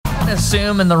to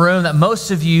assume in the room that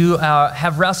most of you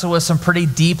have wrestled with some pretty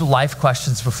deep life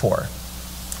questions before.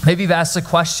 Maybe you've asked the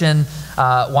question,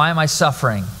 why am I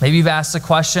suffering? Maybe you've asked the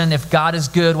question, if God is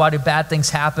good, why do bad things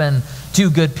happen to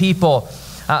good people?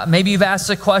 Maybe you've asked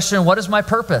the question, what is my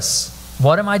purpose?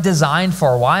 What am I designed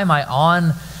for? Why am I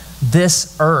on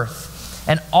this earth?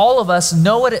 And all of us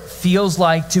know what it feels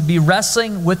like to be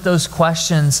wrestling with those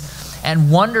questions and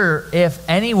wonder if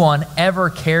anyone ever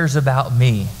cares about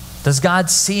me. Does God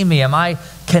see me? Am I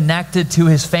connected to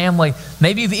his family?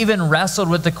 Maybe you've even wrestled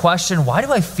with the question, why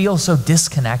do I feel so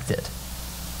disconnected?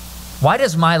 Why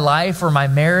does my life or my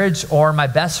marriage or my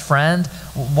best friend,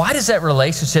 why does that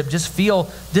relationship just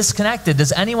feel disconnected?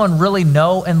 Does anyone really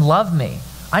know and love me?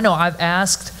 I know I've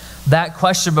asked that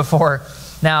question before.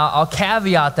 Now, I'll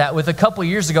caveat that with a couple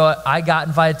years ago, I got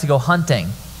invited to go hunting,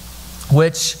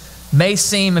 which may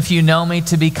seem, if you know me,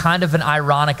 to be kind of an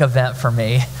ironic event for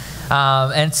me.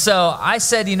 And so I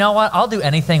said, you know what, I'll do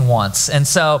anything once. And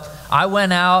so I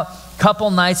went out a couple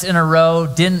nights in a row,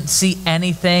 didn't see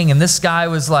anything. And this guy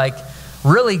was like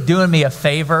really doing me a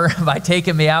favor by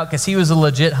taking me out because he was a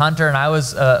legit hunter and I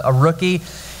was a rookie.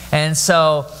 And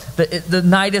so the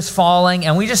night is falling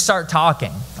and we just start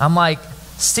talking. I'm like,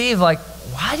 Steve, like,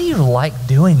 why do you like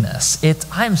doing this?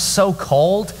 I'm so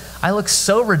cold. I look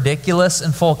so ridiculous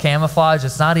in full camouflage.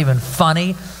 It's not even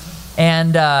funny.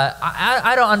 And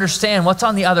I don't understand what's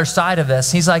on the other side of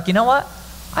this. He's like, you know what?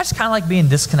 I just kind of like being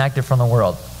disconnected from the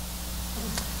world.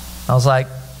 I was like,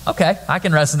 okay, I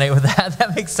can resonate with that.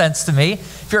 That makes sense to me.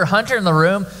 If you're a hunter in the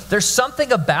room, there's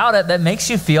something about it that makes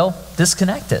you feel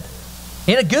disconnected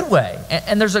in a good way.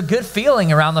 And there's a good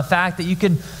feeling around the fact that you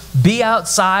can be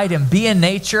outside and be in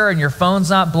nature and your phone's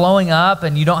not blowing up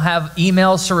and you don't have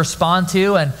emails to respond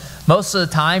to. And most of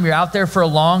the time you're out there for a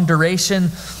long duration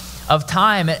of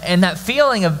time. And that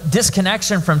feeling of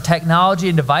disconnection from technology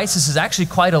and devices is actually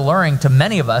quite alluring to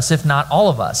many of us, if not all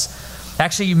of us.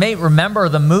 Actually, you may remember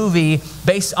the movie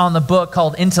based on the book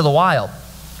called Into the Wild.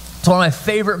 It's one of my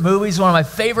favorite movies, one of my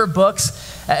favorite books.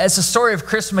 It's the story of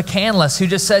Chris McCandless, who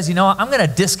just says, you know what, I'm going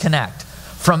to disconnect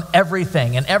from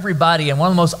everything and everybody. And one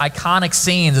of the most iconic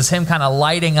scenes is him kind of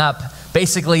lighting up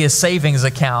basically his savings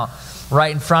account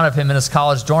right in front of him in his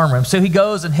college dorm room. So he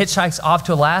goes and hitchhikes off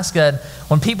to Alaska. And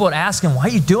when people would ask him, why are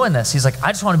you doing this? He's like,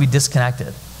 I just want to be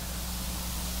disconnected.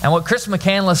 And what Chris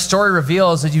McCandless' story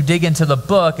reveals as you dig into the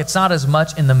book, it's not as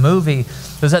much in the movie,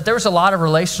 is that there was a lot of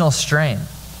relational strain.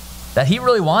 That he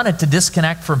really wanted to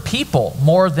disconnect from people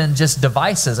more than just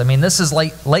devices. I mean, this is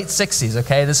late 60s,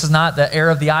 okay? This is not the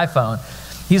era of the iPhone.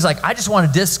 He's like, I just want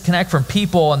to disconnect from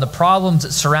people and the problems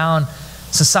that surround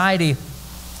society.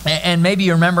 And maybe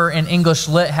you remember in English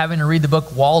Lit having to read the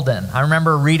book Walden. I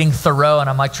remember reading Thoreau and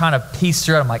I'm like trying to piece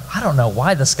through it. I'm like, I don't know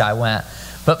why this guy went.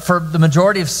 But for the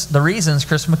majority of the reasons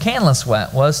Chris McCandless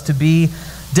went was to be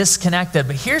disconnected.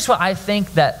 But here's what I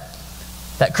think that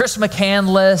Chris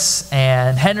McCandless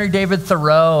and Henry David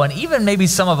Thoreau and even maybe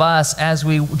some of us as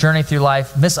we journey through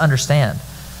life misunderstand.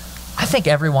 I think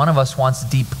every one of us wants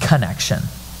deep connection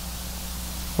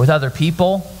with other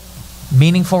people,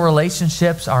 meaningful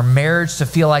relationships, our marriage to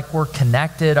feel like we're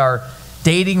connected, our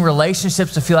dating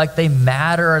relationships to feel like they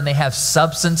matter and they have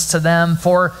substance to them,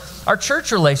 for our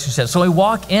church relationships. So we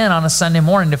walk in on a Sunday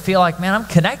morning to feel like, man, I'm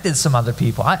connected to some other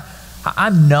people.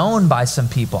 I'm known by some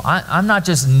people. I'm not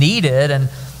just needed and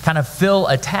kind of fill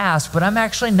a task, but I'm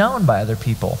actually known by other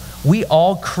people. We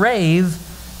all crave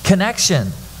connection.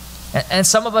 And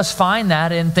some of us find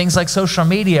that in things like social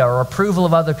media or approval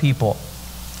of other people.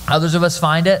 Others of us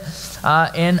find it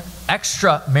in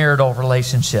extramarital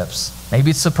relationships.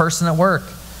 Maybe it's the person at work.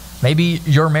 Maybe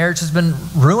your marriage has been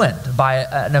ruined by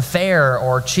an affair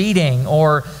or cheating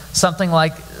or something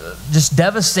like just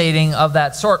devastating of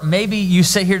that sort. Maybe you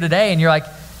sit here today and you're like,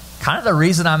 kind of the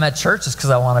reason I'm at church is because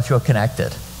I want to feel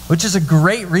connected, which is a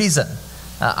great reason.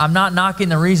 I'm not knocking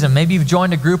the reason. Maybe you've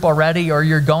joined a group already or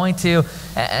you're going to.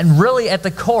 And really at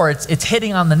the core, it's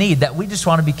hitting on the need that we just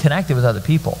want to be connected with other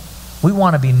people. We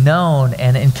want to be known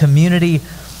and in community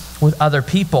with other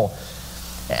people.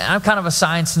 I'm kind of a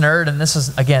science nerd, and this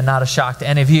is, again, not a shock to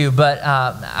any of you, but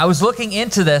I was looking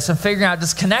into this and figuring out,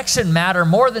 does connection matter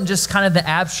more than just kind of the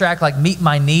abstract, like meet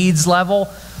my needs level?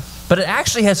 But it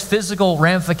actually has physical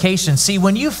ramifications. See,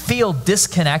 when you feel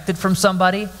disconnected from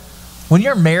somebody, when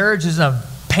your marriage is in a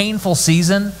painful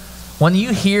season, when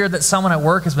you hear that someone at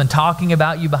work has been talking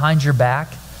about you behind your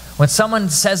back, when someone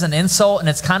says an insult and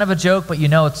it's kind of a joke, but you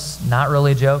know it's not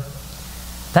really a joke,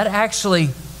 that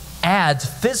actually adds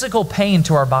physical pain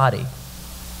to our body.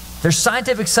 There's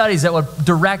scientific studies that would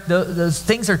direct those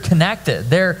things are connected.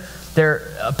 They're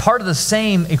a part of the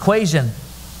same equation.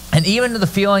 And even to the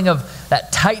feeling of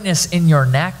that tightness in your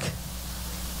neck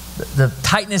the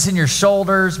tightness in your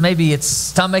shoulders, maybe it's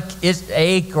stomach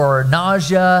ache or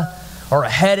nausea or a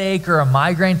headache or a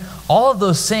migraine. All of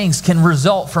those things can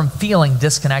result from feeling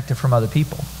disconnected from other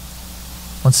people.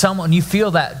 When you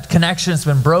feel that connection has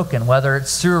been broken, whether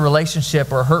it's through a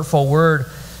relationship or a hurtful word,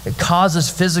 it causes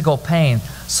physical pain.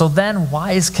 So then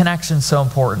why is connection so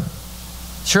important?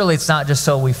 Surely it's not just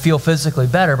so we feel physically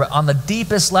better, but on the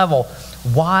deepest level,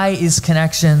 why is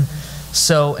connection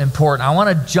so important? I want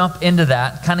to jump into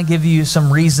that, kind of give you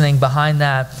some reasoning behind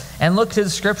that, and look to the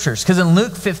scriptures. Because in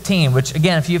Luke 15, which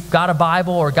again, if you've got a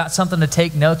Bible or got something to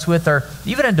take notes with, or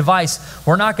even a device,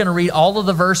 we're not going to read all of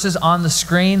the verses on the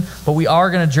screen, but we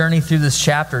are going to journey through this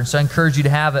chapter. And so I encourage you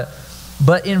to have it.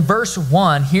 But in verse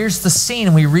 1, here's the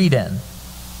scene we read in.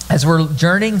 As we're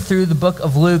journeying through the book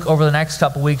of Luke over the next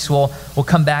couple weeks, we'll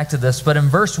come back to this. But in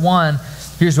verse 1,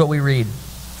 here's what we read.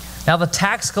 Now the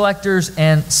tax collectors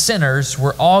and sinners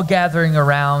were all gathering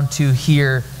around to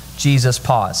hear Jesus.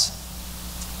 Pause.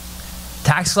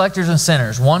 Tax collectors and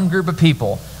sinners, one group of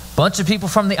people, bunch of people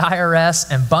from the IRS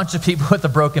and bunch of people with a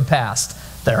broken past.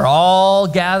 They're all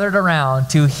gathered around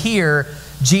to hear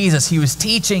Jesus. He was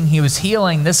teaching, he was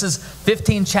healing. This is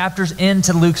 15 chapters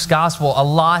into Luke's gospel. A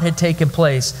lot had taken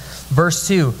place. Verse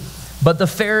 2, but the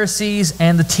Pharisees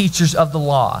and the teachers of the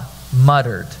law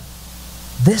muttered,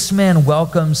 this man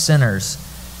welcomes sinners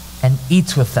and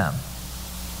eats with them.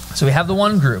 So we have the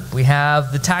one group. We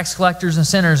have the tax collectors and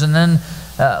sinners. And then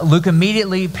Luke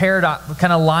immediately kind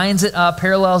of lines it up,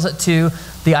 parallels it to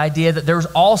the idea that there was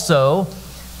also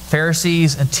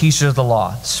Pharisees and teachers of the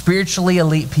law, spiritually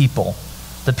elite people.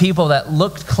 The people that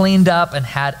looked cleaned up and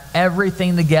had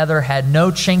everything together, had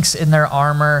no chinks in their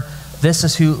armor. This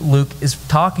is who Luke is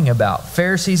talking about.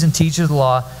 Pharisees and teachers of the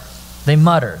law, they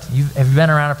muttered. Have you been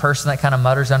around a person that kind of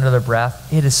mutters under their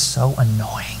breath? It is so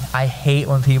annoying. I hate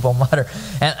when people mutter.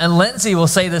 And Lindsay will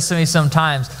say this to me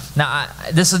sometimes. Now,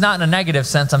 this is not in a negative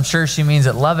sense. I'm sure she means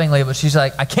it lovingly, but she's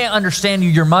like, I can't understand you,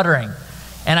 you're muttering.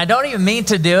 And I don't even mean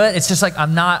to do it. It's just like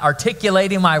I'm not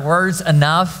articulating my words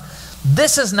enough.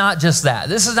 This is not just that.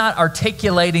 This is not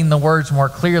articulating the words more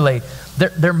clearly.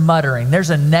 They're muttering. There's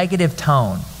a negative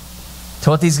tone to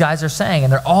what these guys are saying.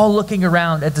 And they're all looking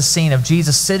around at the scene of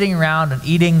Jesus sitting around and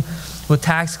eating with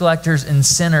tax collectors and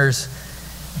sinners.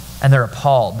 And they're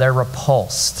appalled. They're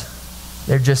repulsed.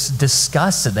 They're just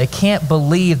disgusted. They can't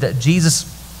believe that Jesus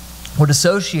would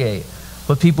associate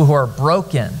with people who are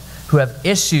broken, who have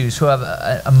issues, who have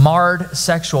a marred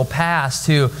sexual past,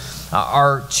 who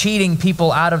are cheating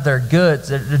people out of their goods.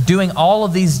 They're doing all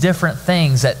of these different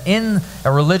things that in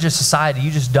a religious society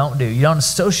you just don't do. You don't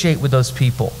associate with those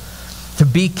people. To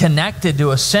be connected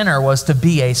to a sinner was to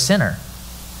be a sinner.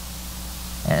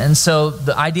 And so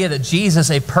the idea that Jesus,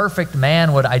 a perfect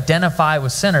man, would identify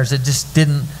with sinners, it just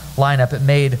didn't line up. It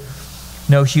made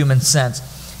no human sense.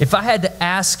 If I had to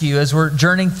ask you, as we're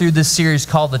journeying through this series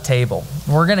called The Table,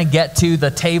 we're going to get to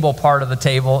the table part of the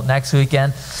table next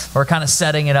weekend. We're kind of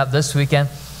setting it up this weekend.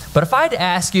 But if I had to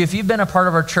ask you, if you've been a part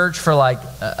of our church for like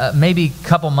maybe a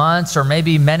couple months or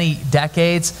maybe many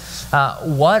decades,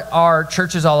 what our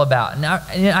church is all about. Now,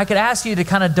 I could ask you to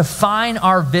kind of define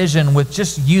our vision with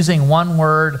just using one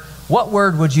word. What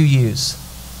word would you use?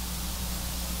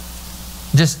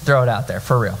 Just throw it out there,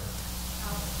 for real.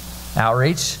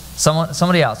 Outreach.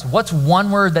 Somebody else. What's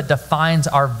one word that defines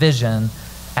our vision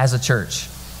as a church?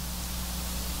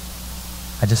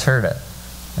 I just heard it.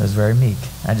 It was very meek.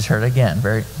 I just heard it again.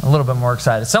 A little bit more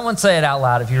excited. Someone say it out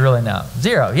loud if you really know.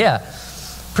 0, yeah.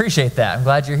 Appreciate that. I'm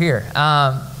glad you're here.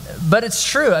 But it's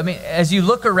true. I mean, as you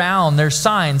look around, there's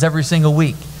signs every single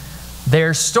week.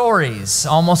 There's stories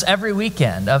almost every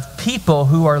weekend of people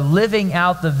who are living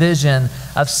out the vision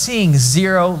of seeing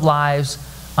 0 lives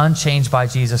unchanged by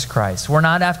Jesus Christ. We're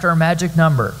not after a magic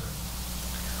number.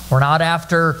 We're not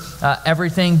after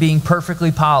everything being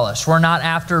perfectly polished. We're not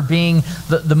after being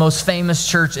the most famous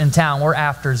church in town. We're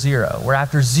after 0. We're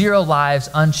after 0 lives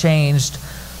unchanged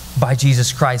by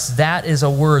Jesus Christ. That is a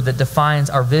word that defines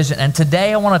our vision. And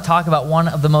today I want to talk about one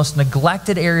of the most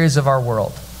neglected areas of our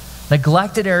world,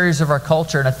 neglected areas of our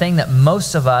culture, and a thing that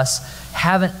most of us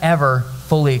haven't ever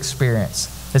fully experienced.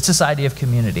 It's this idea of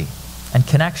community and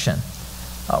connection.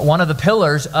 One of the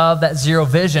pillars of that 0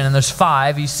 vision, and there's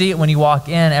 5, you see it when you walk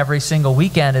in every single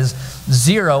weekend, is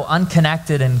 0,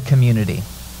 unconnected, and community.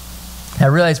 I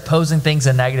realize posing things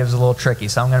in negative is a little tricky,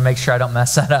 so I'm going to make sure I don't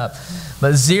mess that up.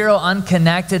 But 0,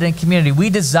 unconnected, and community. We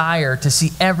desire to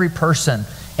see every person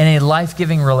in a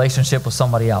life-giving relationship with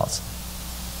somebody else,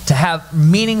 to have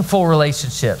meaningful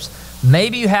relationships.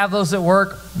 Maybe you have those at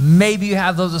work, maybe you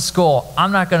have those at school.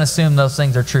 I'm not going to assume those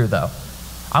things are true, though.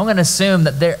 I'm going to assume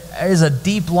that there is a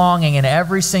deep longing in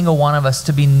every single one of us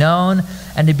to be known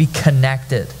and to be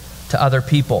connected to other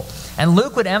people. And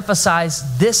Luke would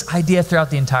emphasize this idea throughout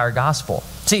the entire gospel.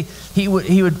 See, he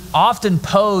would often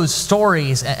pose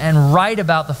stories and write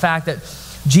about the fact that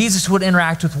Jesus would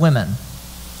interact with women.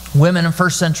 Women in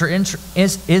first century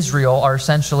Israel are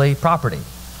essentially property.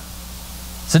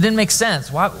 So it didn't make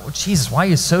sense. Why, Jesus, why are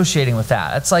you associating with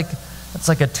that? It's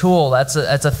like a tool. That's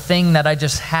a thing that I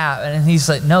just have. And he's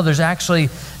like, no, there's actually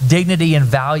dignity and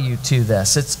value to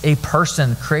this. It's a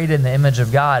person created in the image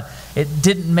of God. It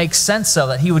didn't make sense, though,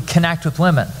 that he would connect with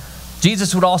women.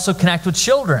 Jesus would also connect with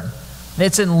children.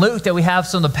 It's in Luke that we have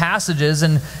some of the passages,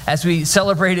 and as we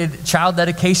celebrated child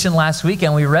dedication last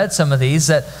weekend, we read some of these,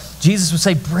 that Jesus would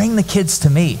say, bring the kids to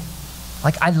me.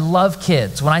 Like, I love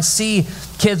kids. When I see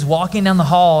kids walking down the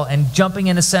hall and jumping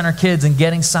into Center Kids and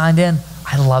getting signed in,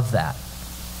 I love that.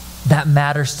 That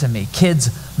matters to me.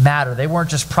 Kids matter. They weren't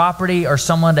just property or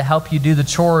someone to help you do the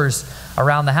chores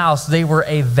around the house. They were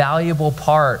a valuable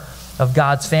part of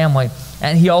God's family.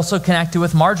 And he also connected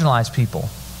with marginalized people.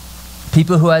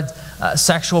 People who had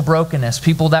sexual brokenness,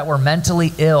 people that were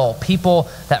mentally ill, people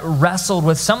that wrestled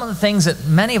with some of the things that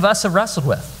many of us have wrestled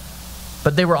with.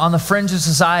 But they were on the fringe of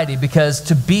society because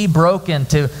to be broken,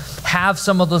 to have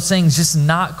some of those things just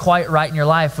not quite right in your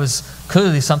life was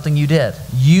clearly something you did.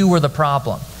 You were the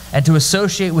problem. And to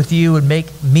associate with you would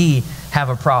make me have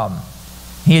a problem.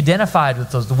 He identified with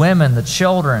those, the women, the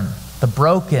children, the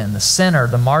broken, the sinner,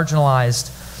 the marginalized.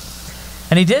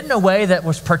 And he did in a way that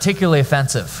was particularly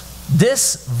offensive.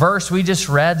 This verse we just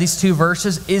read, these two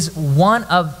verses, is one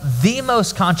of the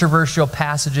most controversial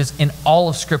passages in all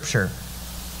of Scripture.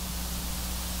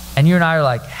 And you and I are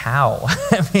like, how?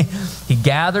 I mean, he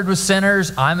gathered with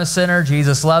sinners. I'm a sinner.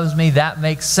 Jesus loves me. That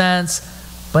makes sense.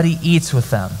 But he eats with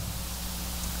them.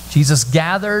 Jesus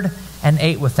gathered and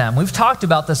ate with them. We've talked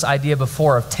about this idea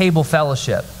before of table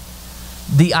fellowship.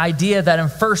 The idea that in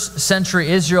first century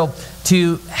Israel,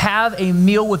 to have a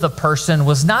meal with a person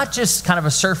was not just kind of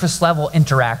a surface level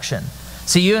interaction.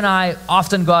 So you and I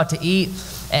often go out to eat,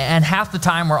 and half the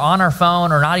time we're on our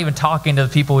phone or not even talking to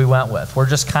the people we went with. We're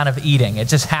just kind of eating. It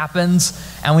just happens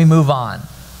and we move on.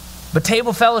 But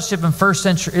table fellowship in first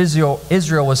century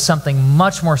Israel was something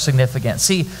much more significant.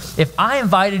 See, if I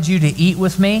invited you to eat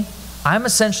with me, I'm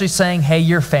essentially saying, hey,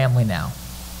 you're family now.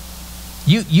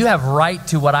 You have right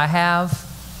to what I have.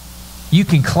 You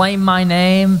can claim my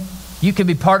name. You can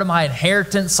be part of my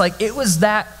inheritance. Like, it was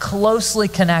that closely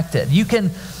connected. You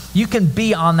can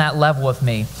be on that level with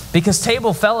me. Because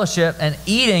table fellowship and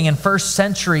eating in first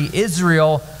century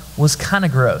Israel was kind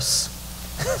of gross.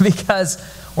 Because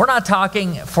we're not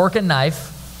talking fork and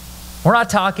knife. We're not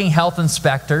talking health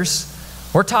inspectors.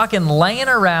 We're talking laying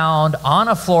around on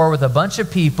a floor with a bunch of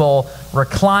people,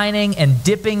 reclining and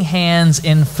dipping hands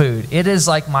in food. It is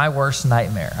like my worst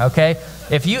nightmare, okay?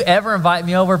 If you ever invite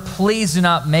me over, please do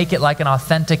not make it like an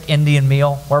authentic Indian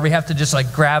meal where we have to just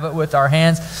like grab it with our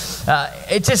hands.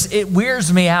 It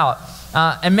weirds me out.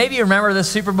 And maybe you remember this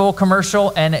Super Bowl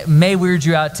commercial, and it may weird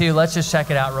you out too. Let's just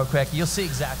check it out real quick. You'll see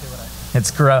exactly what I mean.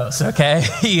 It's gross, okay?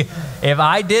 If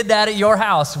I did that at your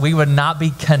house, we would not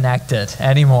be connected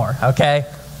anymore, okay?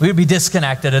 We would be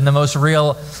disconnected in the most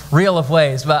real of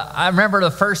ways. But I remember the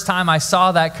first time I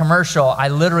saw that commercial, I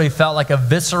literally felt like a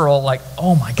visceral, like,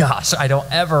 oh my gosh, I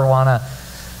don't ever want to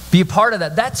be a part of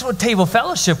that. That's what table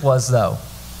fellowship was, though.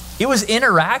 It was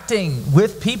interacting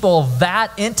with people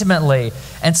that intimately.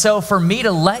 And so for me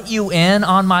to let you in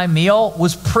on my meal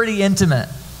was pretty intimate.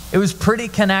 It was pretty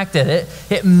connected.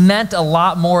 It meant a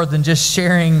lot more than just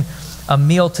sharing a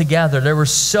meal together. There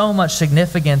was so much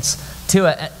significance to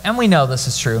it. And we know this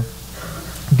is true.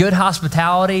 Good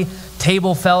hospitality,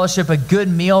 table fellowship, a good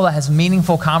meal that has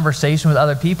meaningful conversation with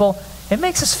other people, it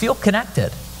makes us feel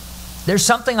connected. There's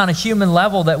something on a human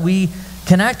level that we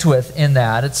connect with in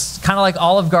that. It's kind of like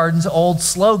Olive Garden's old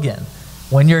slogan.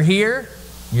 When you're here,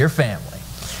 you're family.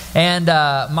 And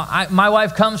my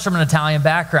wife comes from an Italian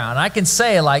background. I can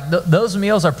say, like, those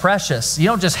meals are precious. You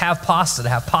don't just have pasta to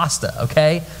have pasta,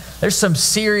 okay? There's some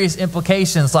serious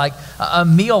implications, like a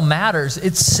meal matters.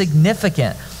 It's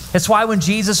significant. It's why when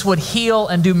Jesus would heal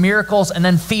and do miracles and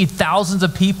then feed thousands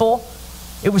of people,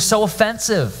 it was so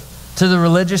offensive to the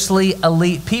religiously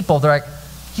elite people. They're like,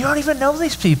 you don't even know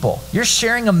these people. You're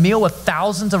sharing a meal with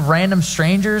thousands of random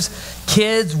strangers,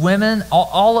 kids, women,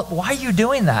 why are you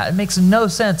doing that? It makes no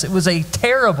sense. It was a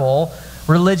terrible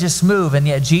religious move, and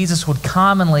yet Jesus would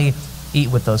commonly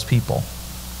eat with those people.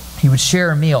 He would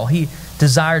share a meal. He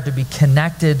desired to be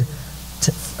connected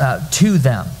to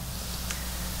them.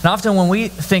 And often when we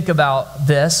think about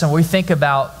this and we think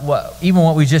about what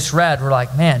we just read, we're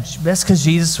like, man, that's because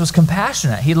Jesus was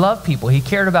compassionate. He loved people. He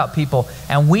cared about people.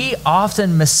 And we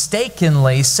often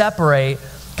mistakenly separate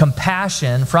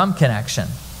compassion from connection.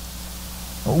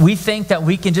 We think that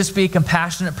we can just be a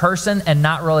compassionate person and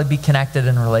not really be connected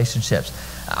in relationships.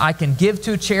 I can give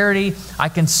to a charity. I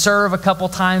can serve a couple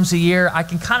times a year. I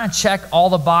can kind of check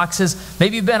all the boxes.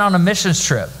 Maybe you've been on a missions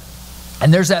trip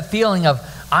and there's that feeling of,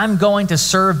 I'm going to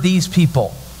serve these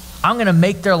people. I'm going to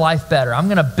make their life better. I'm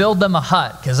going to build them a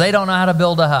hut because they don't know how to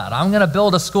build a hut. I'm going to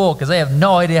build a school because they have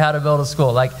no idea how to build a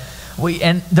school.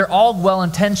 And they're all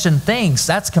well-intentioned things.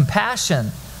 That's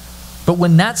compassion. But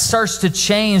when that starts to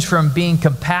change from being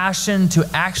compassion to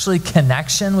actually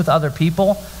connection with other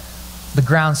people, the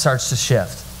ground starts to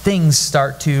shift. Things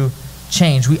start to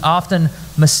change. We often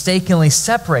mistakenly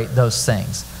separate those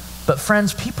things. But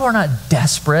friends, people are not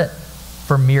desperate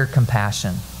for mere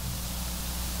compassion.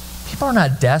 People are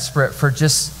not desperate for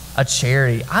just a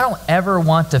charity. I don't ever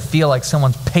want to feel like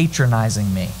someone's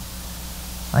patronizing me.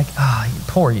 Like,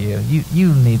 poor you.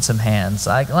 You need some hands.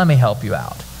 Let me help you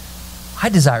out. I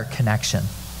desire connection.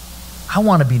 I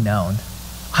want to be known.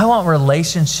 I want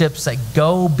relationships that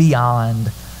go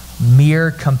beyond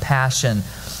mere compassion.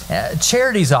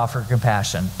 Charities offer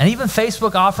compassion, and even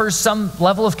Facebook offers some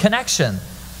level of connection.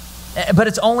 But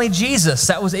it's only Jesus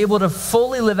that was able to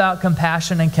fully live out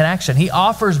compassion and connection. He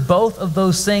offers both of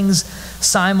those things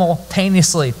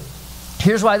simultaneously.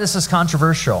 Here's why this is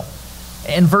controversial.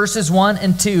 In verses 1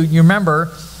 and 2, you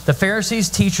remember, the Pharisees,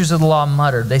 teachers of the law,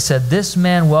 muttered. They said, "This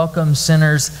man welcomes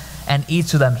sinners and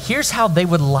eats with them." Here's how they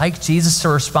would like Jesus to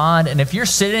respond. And if you're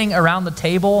sitting around the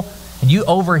table and you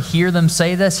overhear them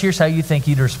say this, here's how you think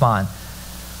he'd respond.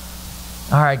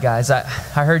 All right, guys, I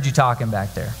heard you talking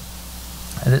back there.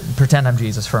 Pretend I'm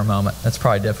Jesus for a moment. That's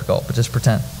probably difficult, but just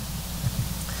pretend.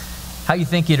 How you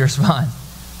think he'd respond?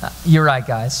 You're right,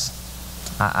 guys.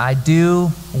 I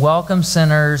do welcome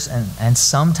sinners, and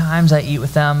sometimes I eat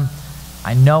with them.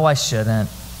 I know I shouldn't.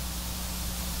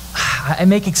 I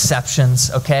make exceptions,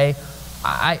 okay?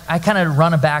 I kind of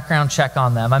run a background check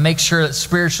on them. I make sure that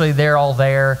spiritually they're all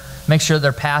there, make sure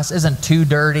their past isn't too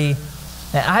dirty.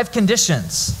 And I have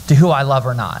conditions to who I love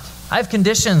or not. I have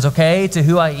conditions, okay, to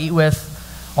who I eat with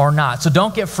or not. So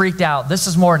don't get freaked out. This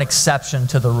is more an exception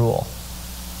to the rule.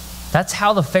 That's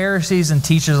how the Pharisees and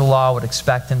teachers of the law would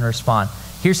expect him to respond.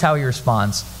 Here's how he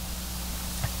responds.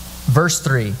 Verse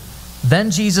 3,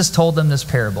 "Then Jesus told them this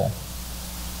parable.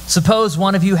 Suppose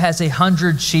one of you has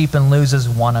 100 sheep and loses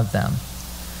one of them.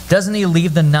 Doesn't he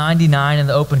leave the 99 in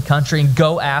the open country and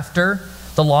go after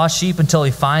the lost sheep until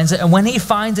he finds it? And when he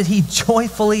finds it, he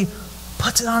joyfully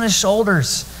puts it on his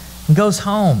shoulders and goes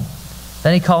home.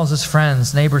 Then he calls his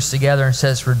friends, neighbors together and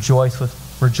says, Rejoice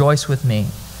with me.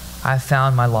 I have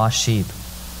found my lost sheep.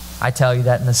 I tell you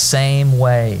that in the same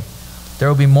way, there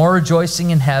will be more rejoicing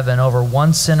in heaven over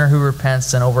one sinner who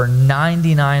repents than over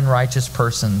 99 righteous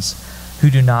persons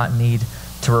who do not need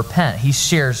to repent." He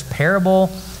shares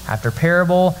parable after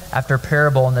parable after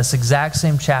parable in this exact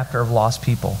same chapter of lost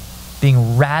people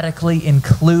being radically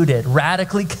included,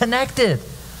 radically connected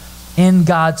in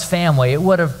God's family. It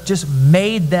would have just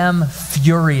made them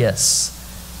furious.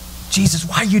 Jesus,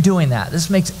 why are you doing that? This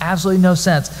makes absolutely no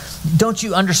sense. Don't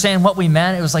you understand what we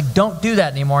meant? It was like, don't do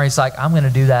that anymore. He's like, I'm going to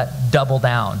do that double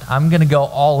down. I'm going to go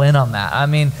all in on that. I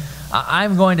mean,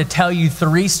 I'm going to tell you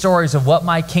 3 stories of what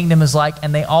my kingdom is like,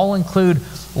 and they all include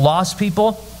lost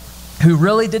people who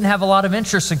really didn't have a lot of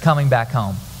interest in coming back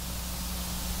home.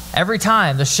 Every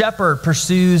time the shepherd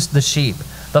pursues the sheep,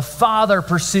 the father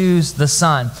pursues the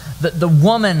son, the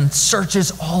woman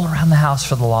searches all around the house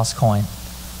for the lost coin.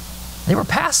 They were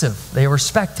passive. They were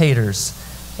spectators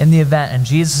in the event. And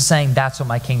Jesus is saying, that's what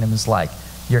my kingdom is like.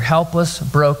 You're helpless,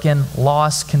 broken,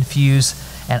 lost, confused,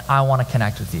 and I want to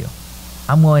connect with you.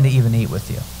 I'm willing to even eat with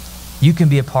you. You can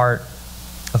be a part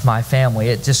of my family.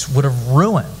 It just would have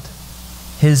ruined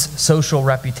his social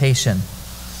reputation.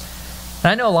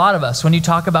 And I know a lot of us, when you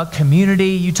talk about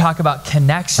community, you talk about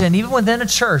connection, even within a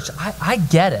church, I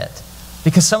get it.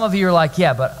 Because some of you are like,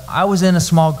 yeah, but I was in a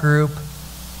small group.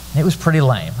 It was pretty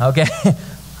lame, okay?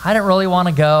 I didn't really want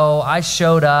to go. I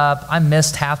showed up. I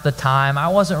missed half the time. I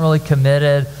wasn't really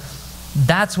committed.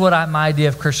 That's what my idea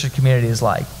of Christian community is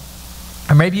like.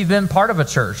 Or maybe you've been part of a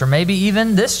church, or maybe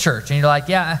even this church, and you're like,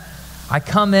 yeah, I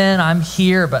come in, I'm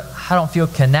here, but I don't feel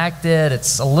connected.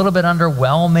 It's a little bit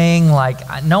underwhelming.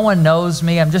 Like, no one knows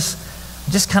me. I'm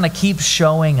just kind of keep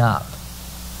showing up.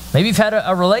 Maybe you've had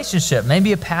a relationship,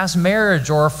 maybe a past marriage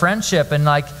or a friendship, and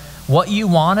like, what you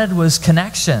wanted was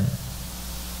connection.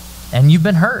 And you've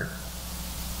been hurt.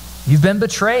 You've been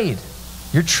betrayed.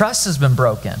 Your trust has been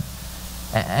broken.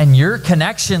 and your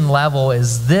connection level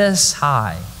is this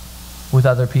high with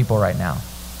other people right now.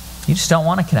 You just don't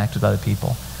want to connect with other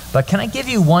people. But can I give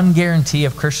you one guarantee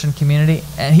of Christian community?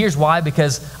 And here's why,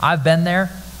 because I've been there.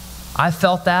 I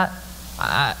felt that.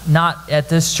 Not at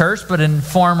this church, but in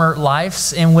former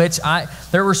lives in which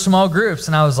there were small groups,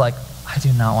 and I was like, I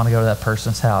do not want to go to that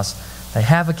person's house. They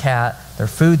have a cat, their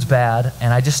food's bad,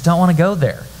 and I just don't want to go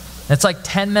there. And it's like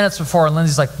 10 minutes before, and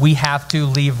Lindsay's like, we have to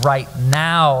leave right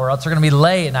now, or else we're going to be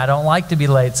late, and I don't like to be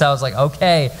late. So I was like,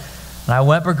 okay. And I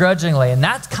went begrudgingly. And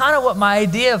that's kind of what my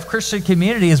idea of Christian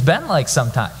community has been like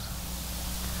sometimes.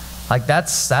 Like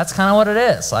that's kind of what it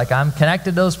is. Like I'm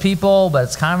connected to those people, but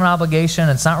it's kind of an obligation.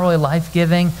 It's not really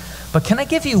life-giving. But can I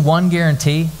give you one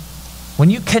guarantee? When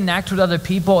you connect with other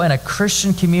people in a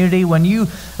Christian community, when you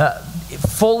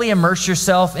fully immerse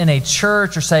yourself in a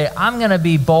church or say, I'm going to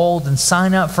be bold and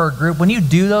sign up for a group, when you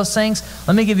do those things,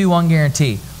 let me give you one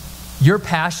guarantee. Your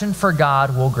passion for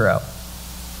God will grow.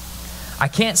 I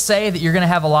can't say that you're going to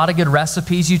have a lot of good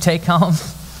recipes you take home.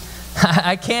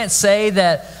 I can't say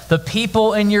that the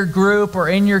people in your group or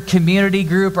in your community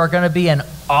group are going to be an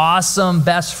awesome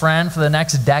best friend for the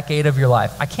next decade of your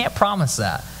life. I can't promise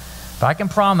that. But I can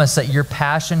promise that your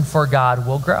passion for God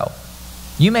will grow.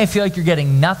 You may feel like you're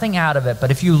getting nothing out of it,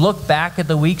 but if you look back at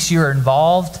the weeks you were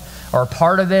involved or a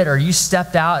part of it, or you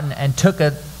stepped out and took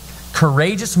a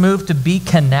courageous move to be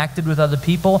connected with other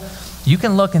people, you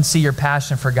can look and see your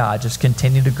passion for God just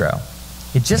continue to grow.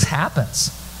 It just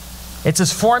happens. It's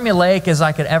as formulaic as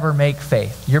I could ever make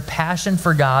faith. Your passion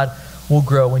for God will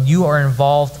grow when you are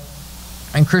involved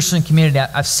in Christian community.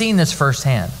 I've seen this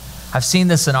firsthand. I've seen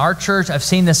this in our church. I've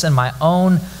seen this in my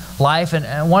own life.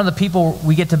 And one of the people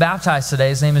we get to baptize today,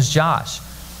 his name is Josh.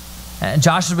 And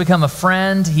Josh has become a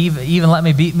friend. He even let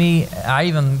me beat me. I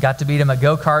even got to beat him at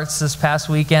go-karts this past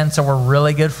weekend, so we're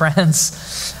really good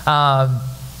friends.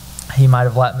 He might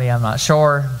have let me, I'm not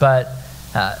sure. But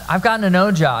I've gotten to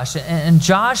know Josh. And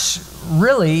Josh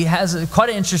really has quite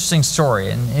an interesting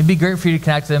story. And it'd be great for you to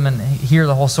connect with him and hear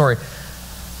the whole story.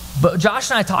 But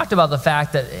Josh and I talked about the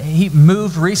fact that he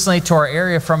moved recently to our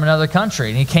area from another country.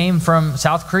 And he came from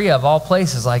South Korea, of all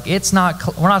places. Like, we're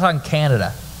not talking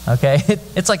Canada, okay?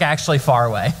 It's like actually far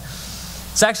away.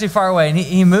 It's actually far away. And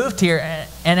he moved here.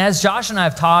 And as Josh and I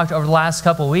have talked over the last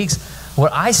couple of weeks,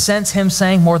 what I sense him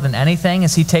saying more than anything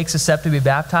as he takes a step to be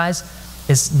baptized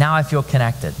is, now I feel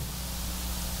connected.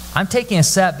 I'm taking a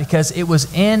step because it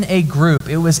was in a group.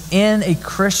 It was in a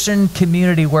Christian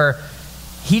community where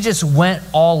he just went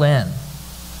all in,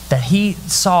 that he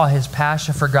saw his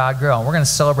passion for God grow. And we're going to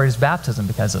celebrate his baptism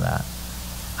because of that.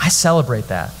 I celebrate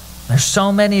that. There's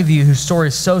so many of you whose story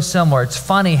is so similar. It's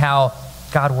funny how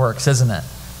God works, isn't it?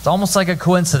 It's almost like a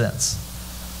coincidence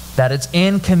that it's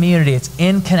in community, it's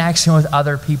in connection with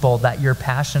other people that your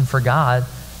passion for God,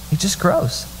 it just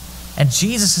grows. And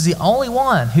Jesus is the only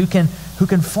one who can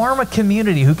form a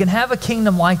community, who can have a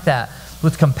kingdom like that,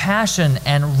 with compassion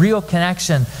and real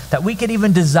connection, that we could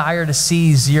even desire to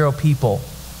see zero people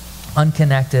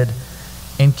unconnected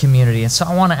in community. And so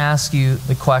I want to ask you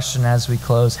the question as we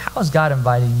close: how is God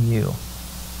inviting you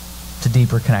to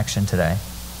deeper connection today?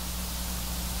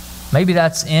 Maybe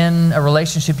that's in a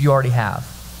relationship you already have.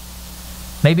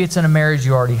 Maybe it's in a marriage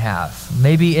you already have.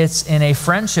 Maybe it's in a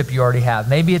friendship you already have.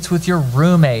 Maybe it's with your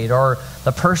roommate or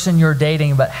the person you're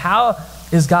dating. But how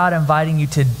is God inviting you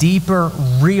to deeper,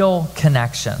 real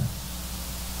connection?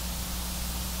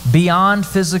 Beyond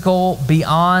physical,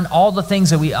 beyond all the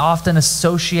things that we often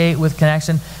associate with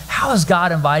connection, how is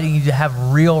God inviting you to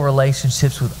have real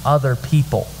relationships with other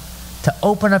people? To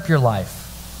open up your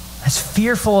life, as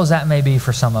fearful as that may be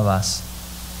for some of us,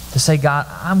 to say, God,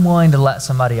 I'm willing to let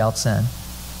somebody else in.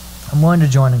 I'm willing to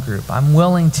join a group. I'm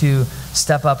willing to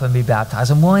step up and be baptized.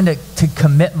 I'm willing to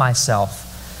commit myself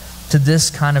to this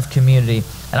kind of community.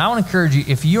 And I want to encourage you,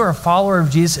 if you are a follower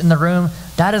of Jesus in the room,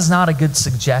 that is not a good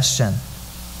suggestion.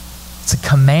 It's a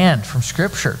command from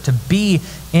Scripture to be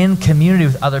in community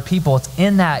with other people. It's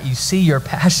in that you see your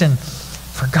passion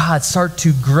for God start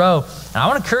to grow. And I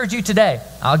want to encourage you today,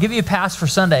 I'll give you a pass for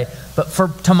Sunday, but for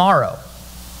tomorrow,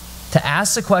 to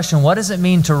ask the question, what does it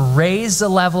mean to raise the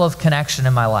level of connection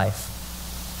in my life?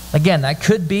 Again, that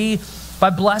could be by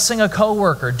blessing a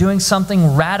coworker, doing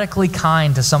something radically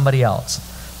kind to somebody else,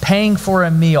 paying for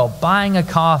a meal, buying a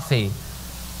coffee,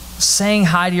 saying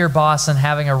hi to your boss and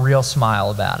having a real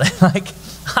smile about it. Like,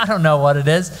 I don't know what it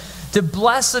is. To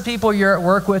bless the people you're at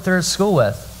work with or at school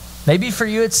with. Maybe for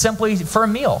you, it's simply for a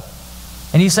meal.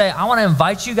 And you say, I want to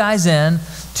invite you guys in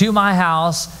to my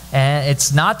house, and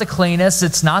it's not the cleanest,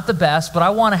 it's not the best, but I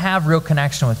want to have real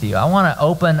connection with you. I want to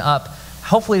open up.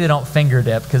 Hopefully they don't finger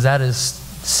dip, because that is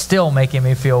still making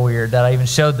me feel weird that I even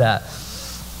showed that.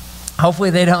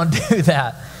 Hopefully they don't do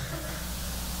that.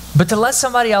 But to let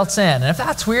somebody else in, and if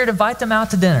that's weird, invite them out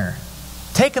to dinner.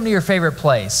 Take them to your favorite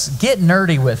place. Get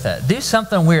nerdy with it. Do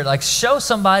something weird. Like show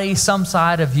somebody some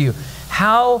side of you.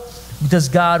 How does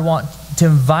God want to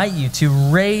invite you to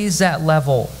raise that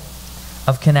level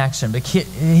of connection? But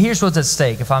here's what's at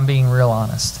stake, if I'm being real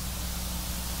honest.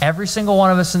 Every single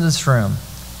one of us in this room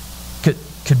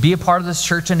could be a part of this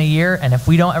church in a year, and if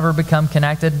we don't ever become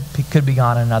connected, could be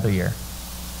gone in another year.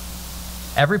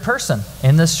 Every person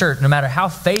in this church, no matter how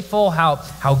faithful,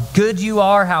 how good you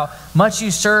are, how much you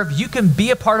serve, you can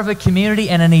be a part of a community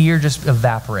and in a year just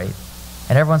evaporate.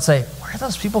 And everyone say, where did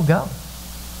those people go?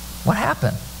 What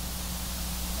happened?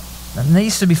 And they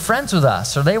used to be friends with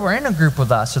us, or they were in a group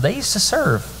with us, or they used to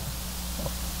serve.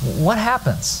 What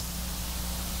happens?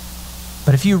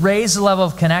 But if you raise the level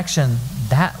of connection,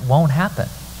 that won't happen.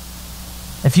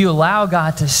 If you allow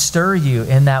God to stir you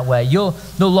in that way, you'll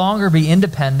no longer be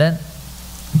independent,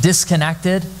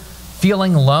 disconnected,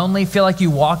 feeling lonely, feel like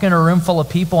you walk in a room full of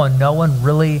people and no one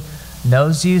really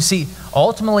knows you. See,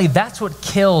 ultimately, that's what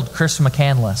killed Chris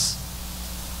McCandless.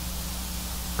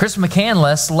 Chris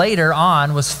McCandless later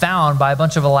on was found by a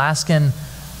bunch of Alaskan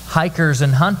hikers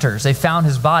and hunters. They found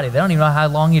his body. They don't even know how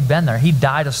long he'd been there. He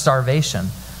died of starvation.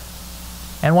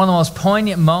 And one of the most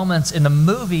poignant moments in the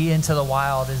movie Into the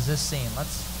Wild is this scene.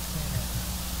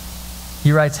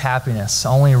 He writes, happiness,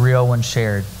 only real when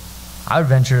shared. I would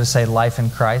venture to say life in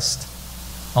Christ,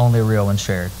 only real when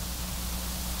shared.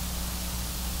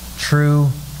 True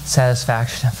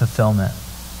satisfaction and fulfillment,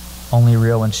 only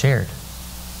real when shared.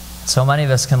 So many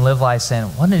of us can live life saying,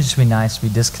 wouldn't it just be nice to be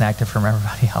disconnected from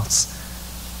everybody else?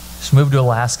 Just move to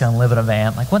Alaska and live in a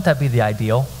van. Like, wouldn't that be the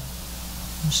ideal?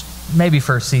 Just maybe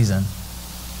for a season.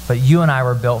 But you and I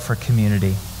were built for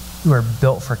community. We were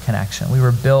built for connection. We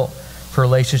were built for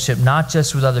relationship, not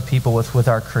just with other people, with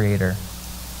our Creator.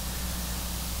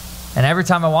 And every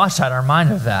time I watch that, I'm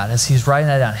reminded of that as he's writing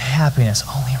that down. Happiness,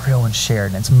 only real when shared.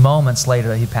 And it's moments later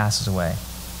that he passes away.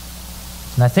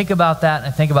 And I think about that, and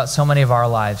I think about so many of our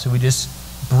lives. We just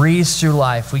breeze through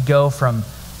life. We go from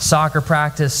soccer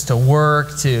practice to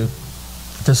work to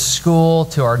school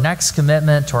to our next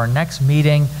commitment to our next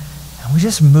meeting. And we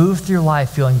just move through life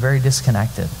feeling very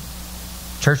disconnected.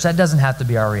 Church, that doesn't have to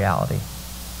be our reality.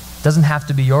 It doesn't have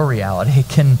to be your reality. It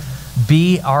can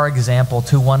be our example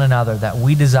to one another that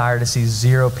we desire to see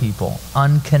zero people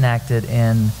unconnected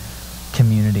in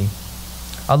community.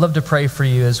 I'd love to pray for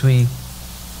you as we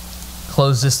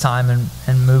close this time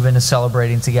and move into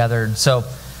celebrating together. And so,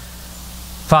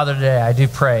 Father, today I do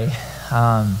pray.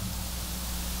 I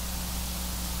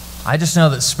just know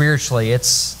that spiritually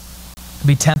it'd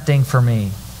be tempting for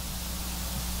me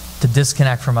to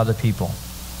disconnect from other people.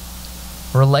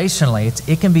 Relationally,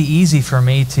 it can be easy for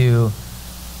me to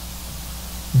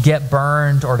get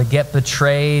burned or to get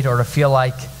betrayed or to feel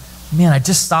like, man, I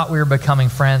just thought we were becoming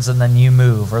friends and then you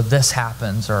move or this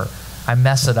happens or I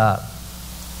mess it up.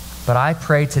 But I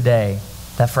pray today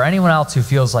that for anyone else who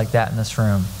feels like that in this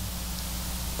room,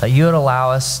 that you would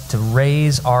allow us to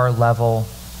raise our level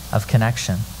of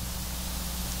connection,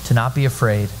 to not be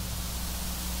afraid,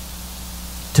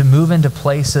 to move into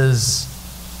places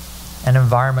and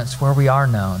environments where we are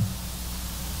known.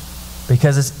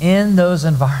 Because it's in those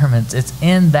environments, it's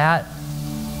in that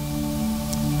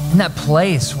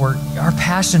place where our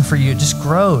passion for you just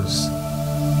grows.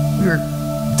 We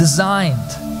are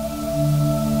designed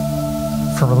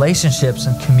for relationships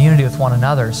and community with one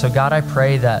another. So God, I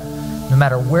pray that no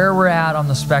matter where we're at on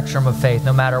the spectrum of faith,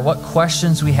 no matter what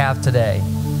questions we have today,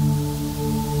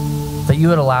 that you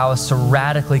would allow us to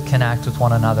radically connect with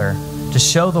one another, to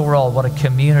show the world what a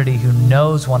community who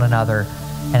knows one another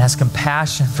and has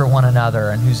compassion for one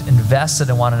another and who's invested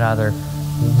in one another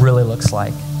really looks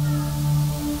like.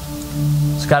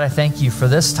 So God, I thank you for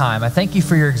this time. I thank you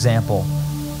for your example,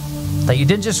 that you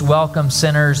didn't just welcome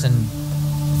sinners and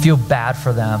feel bad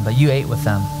for them, but you ate with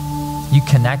them. You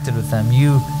connected with them.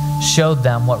 You showed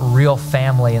them what real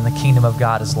family in the kingdom of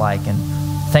God is like. And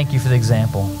thank you for the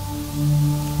example.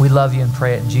 We love you and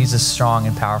pray it in Jesus' strong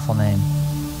and powerful name.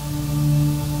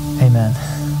 Amen.